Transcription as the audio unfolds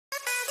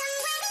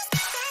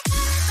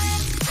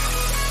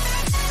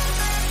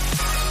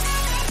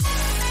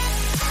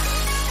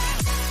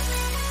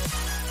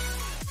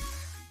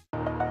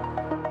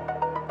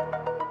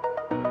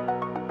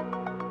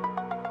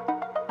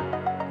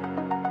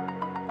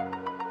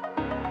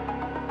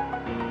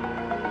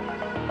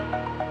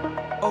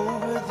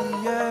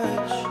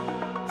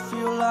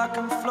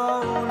I'm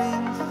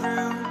floating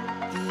through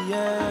the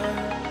air.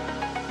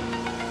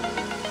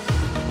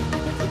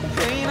 The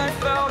pain I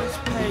felt is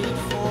paid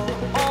for,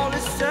 all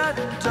is said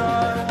and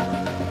done.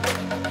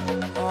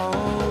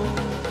 Oh,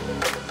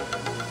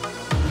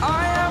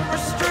 I am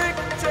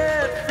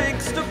restricted,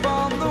 fixed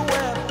upon the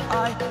web.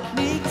 I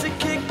need to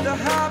kick the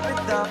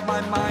habit that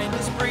my mind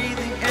is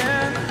breathing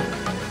in.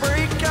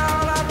 Break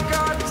out, I've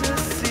got to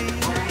see.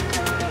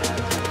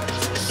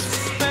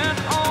 Spent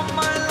all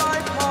my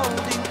life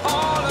holding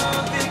all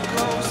of it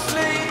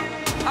closely.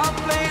 I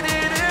played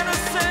it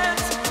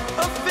innocent,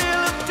 a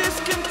feel of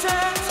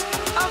discontent.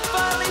 I'm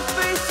finally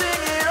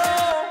facing it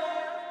all,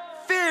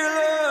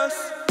 fearless.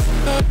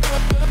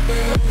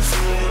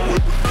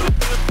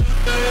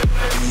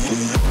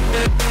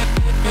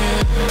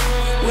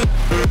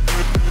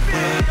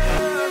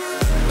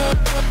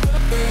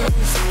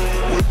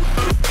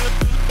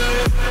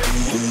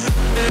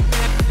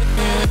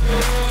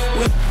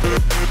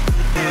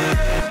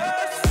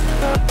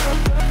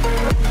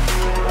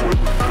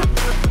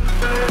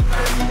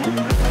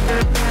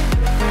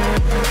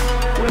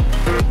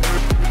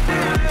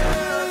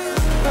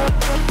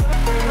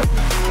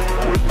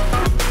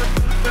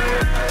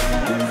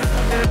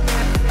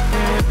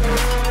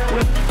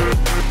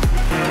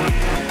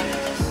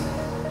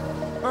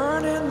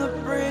 Burning the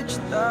bridge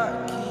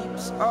that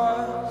keeps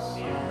us.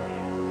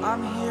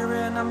 I'm here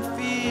and I'm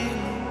feeling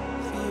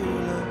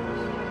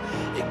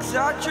fearless.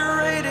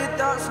 Exaggerated,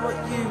 that's what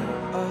you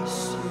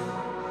assume.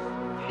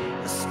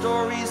 The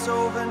story's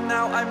over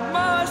now, I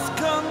must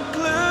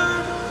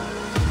conclude.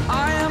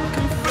 I am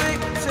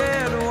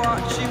conflicted,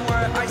 watching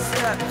where I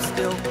step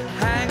still,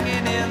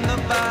 hanging in the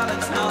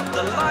balance. Not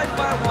the life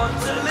I want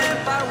to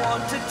live, I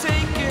want to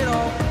take it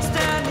all.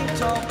 Standing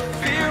tall,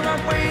 fear I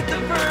weighed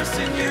the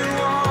person you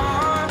are.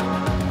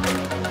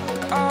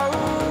 Oh,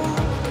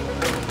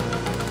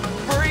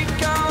 break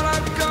out,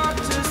 I've got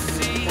to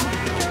see.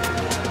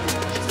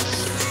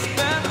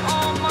 Spent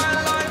all my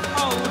life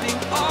holding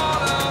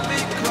all of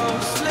it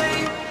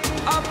closely.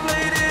 I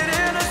played it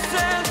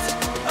innocent,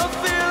 a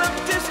feel of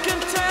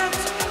discontent.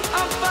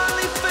 I'm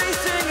finally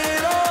facing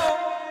it all,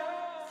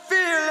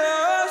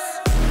 fearless.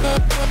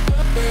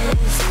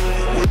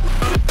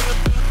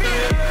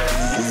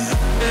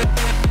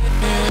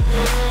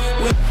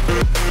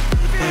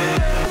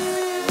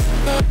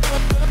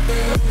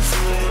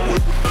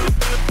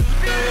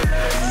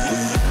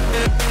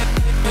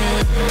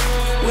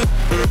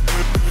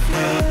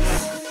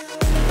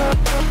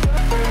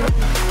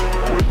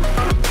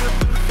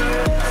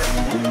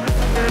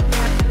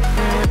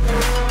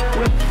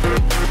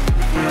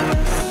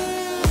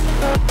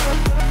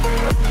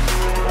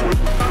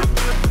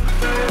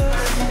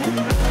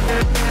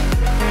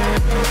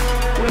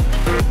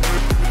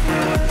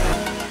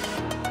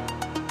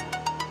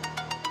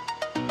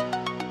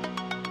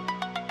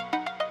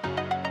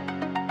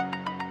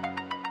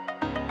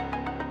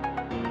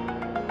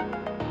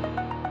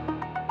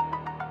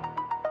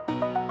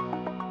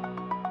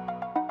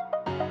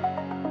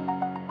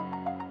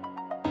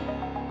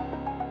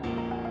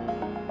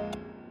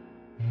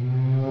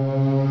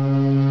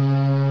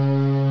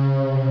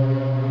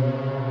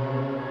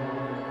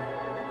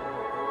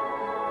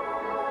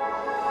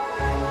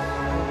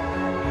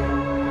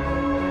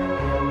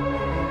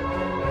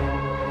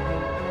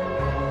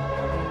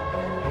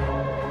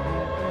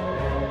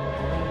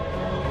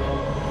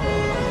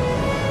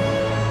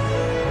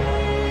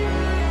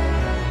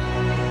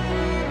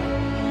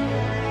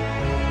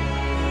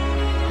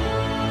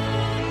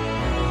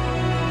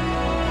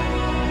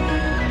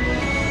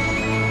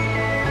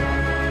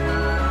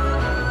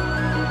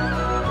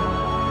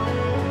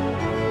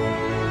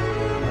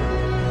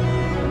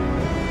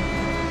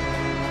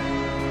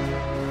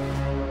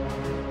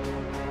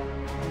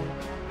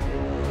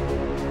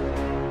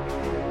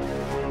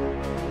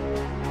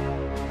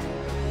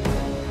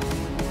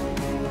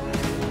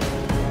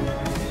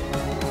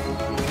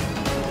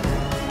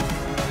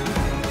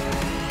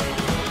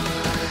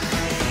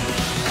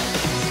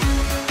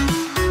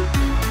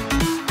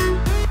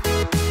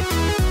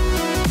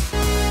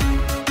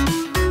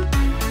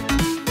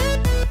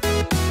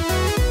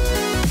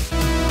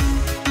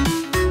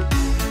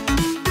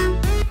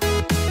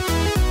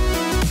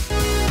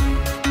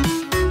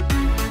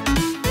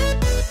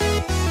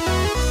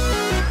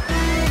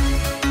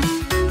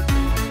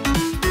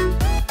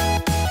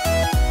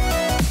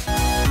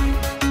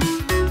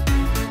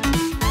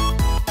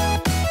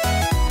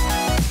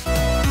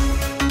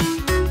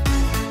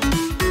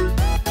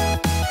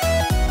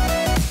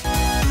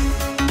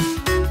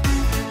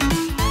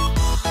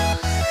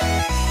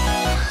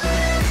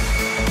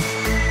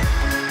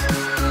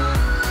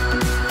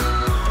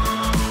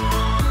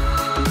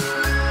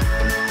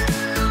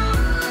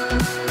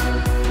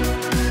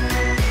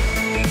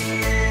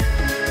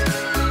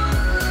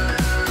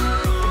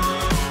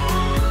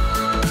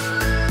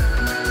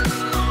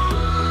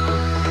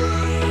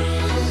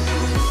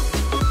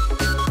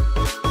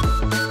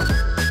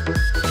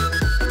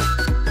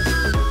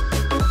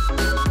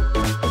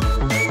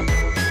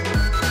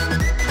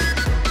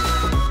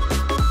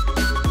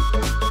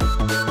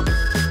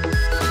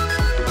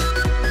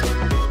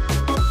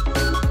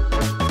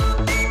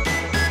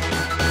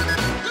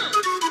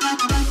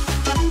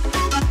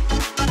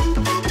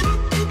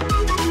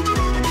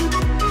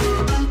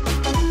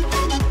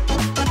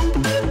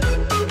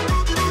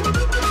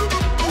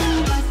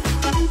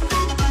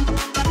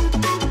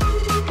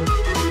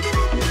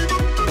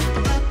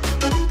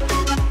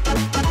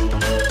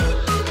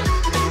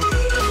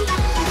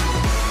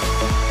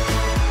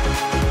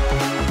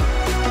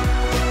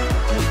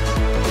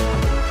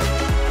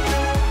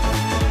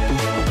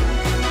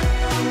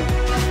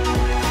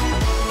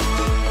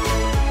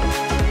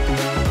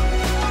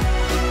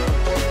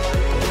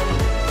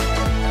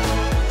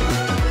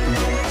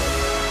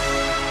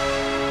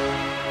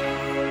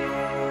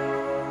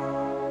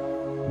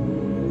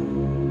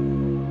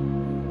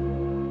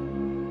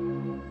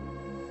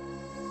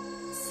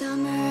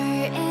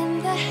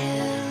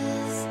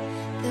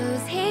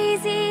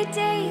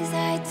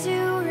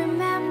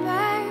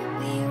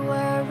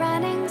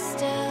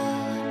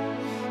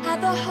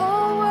 the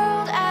whole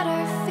world at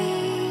our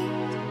feet,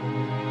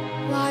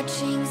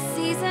 watching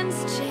seasons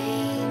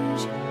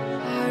change.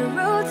 Our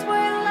roads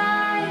were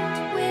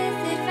lined with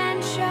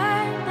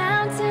adventure,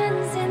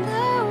 mountains in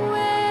the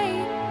way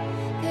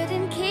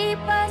couldn't keep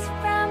us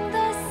from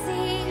the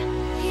sea.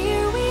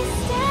 Here we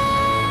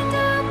stand,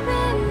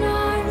 open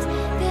arms.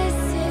 This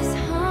is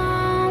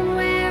home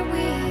where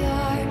we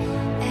are,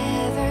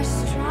 ever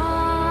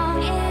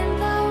strong in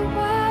the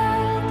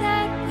world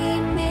that we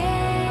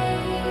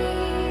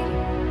made.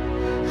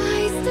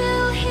 I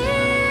still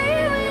hear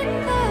you in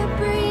the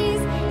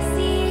breeze,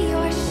 see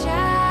your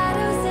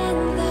shadows in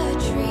the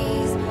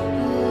trees,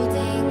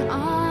 holding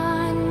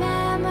on.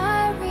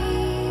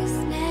 Memories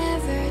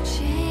never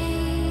change.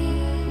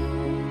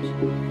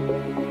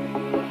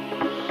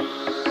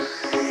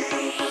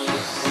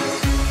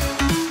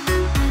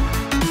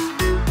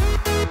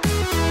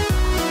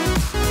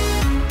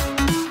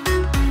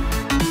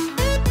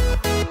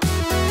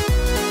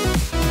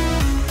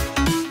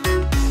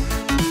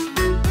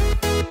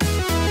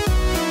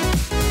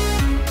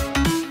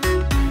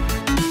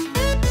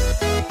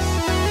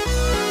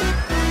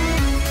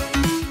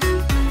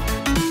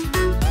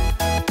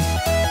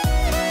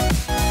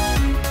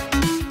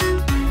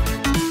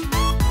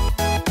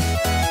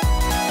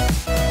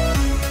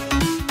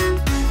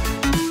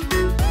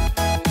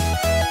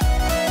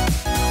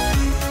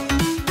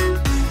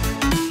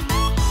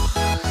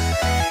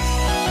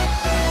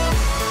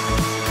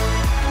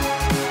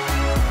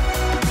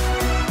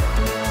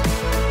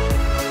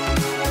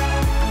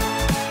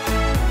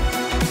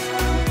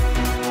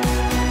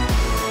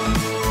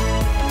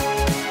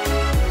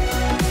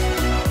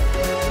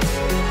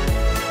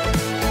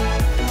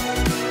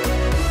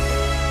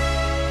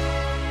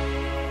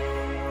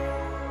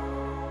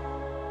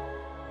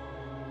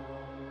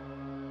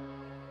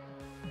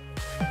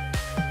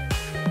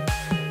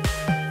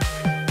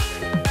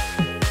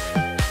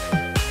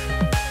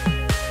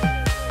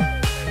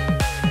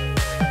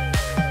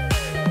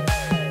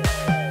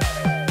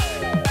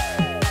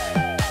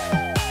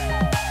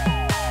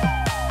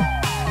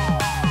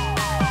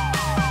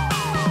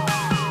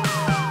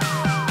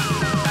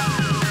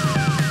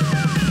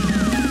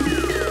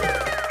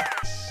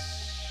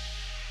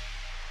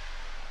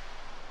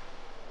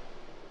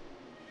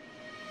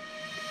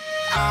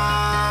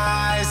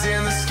 Eyes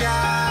in the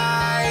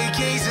sky,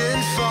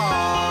 gazing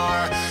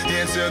far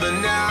into the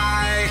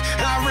night.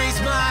 I raise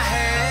my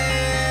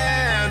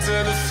hand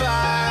to the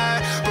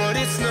fire, but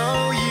it's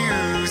no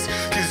use,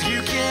 'cause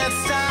you can't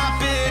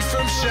stop it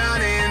from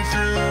shining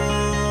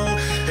through.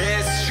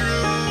 It's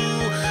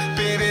true,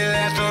 baby,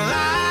 let the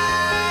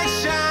light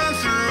shine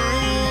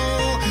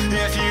through.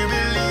 If you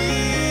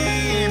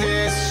believe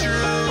it's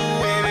true,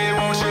 baby,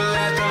 won't you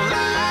let the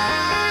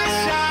light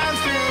shine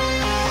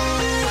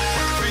through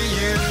for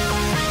you?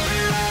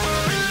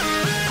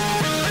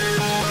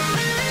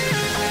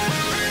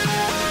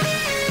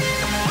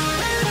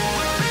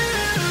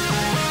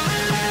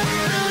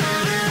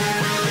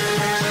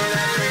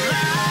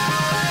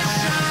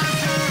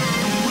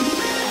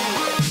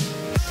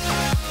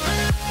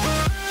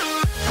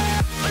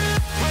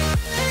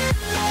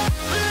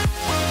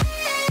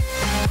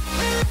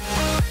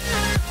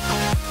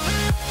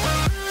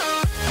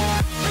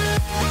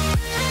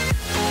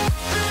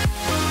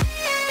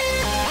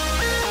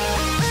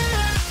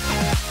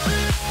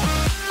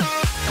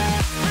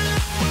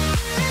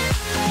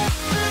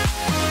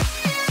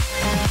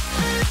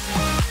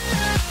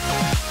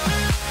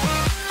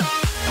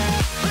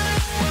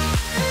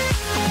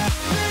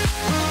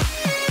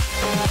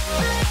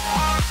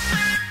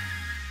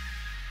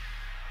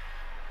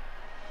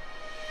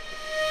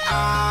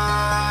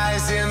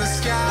 Eyes in the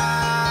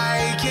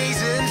sky,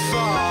 gazing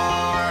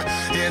far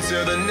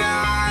into the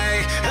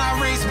night. I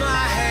raise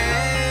my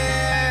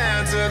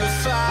hand to the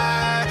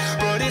fire,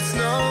 but it's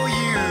no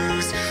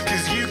use,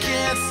 'cause you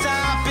can't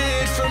stop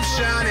it from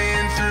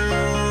shining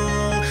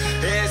through.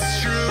 It's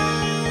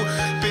true,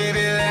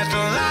 baby, let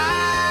the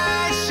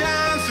light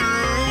shine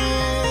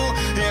through.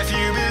 If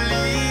you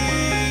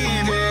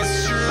believe it's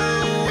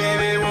true,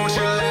 baby, won't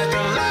you let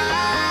the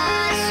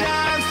light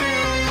shine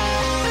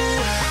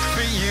through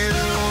for you?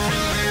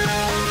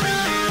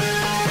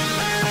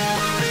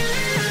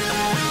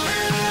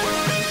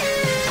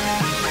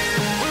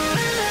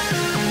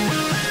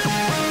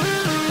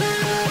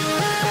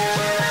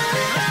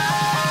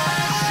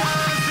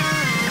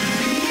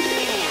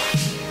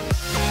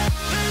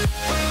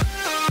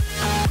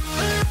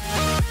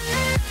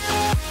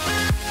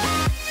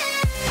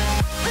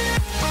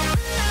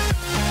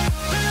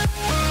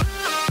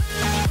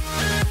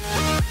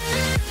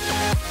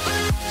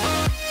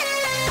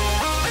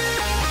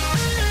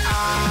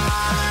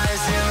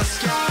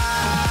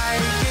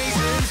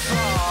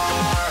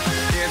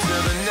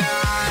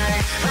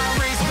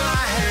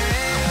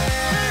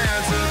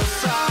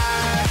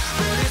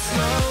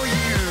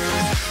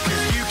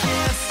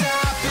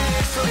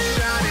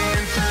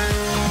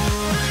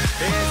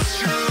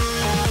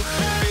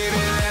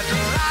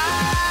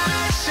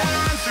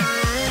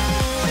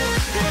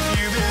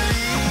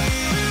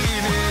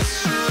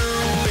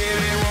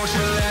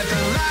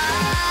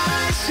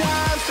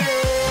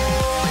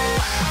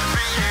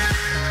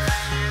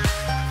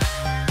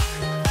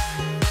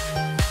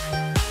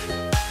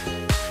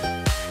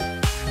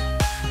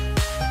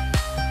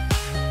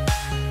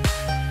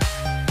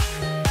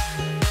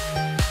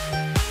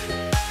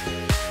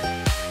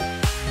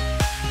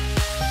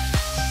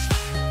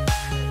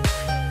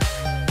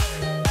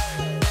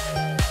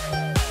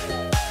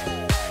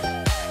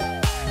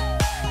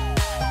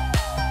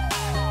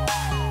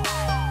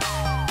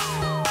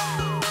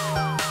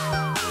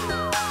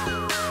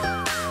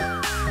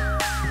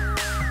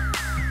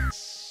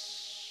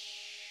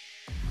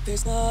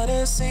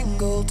 a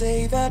single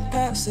day that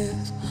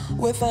passes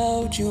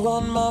without you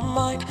on my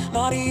mind.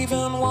 Not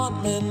even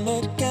 1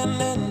 minute can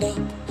end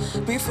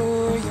up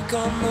before you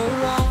come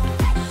around.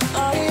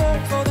 I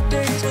yearn for the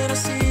days when I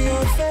see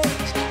your face,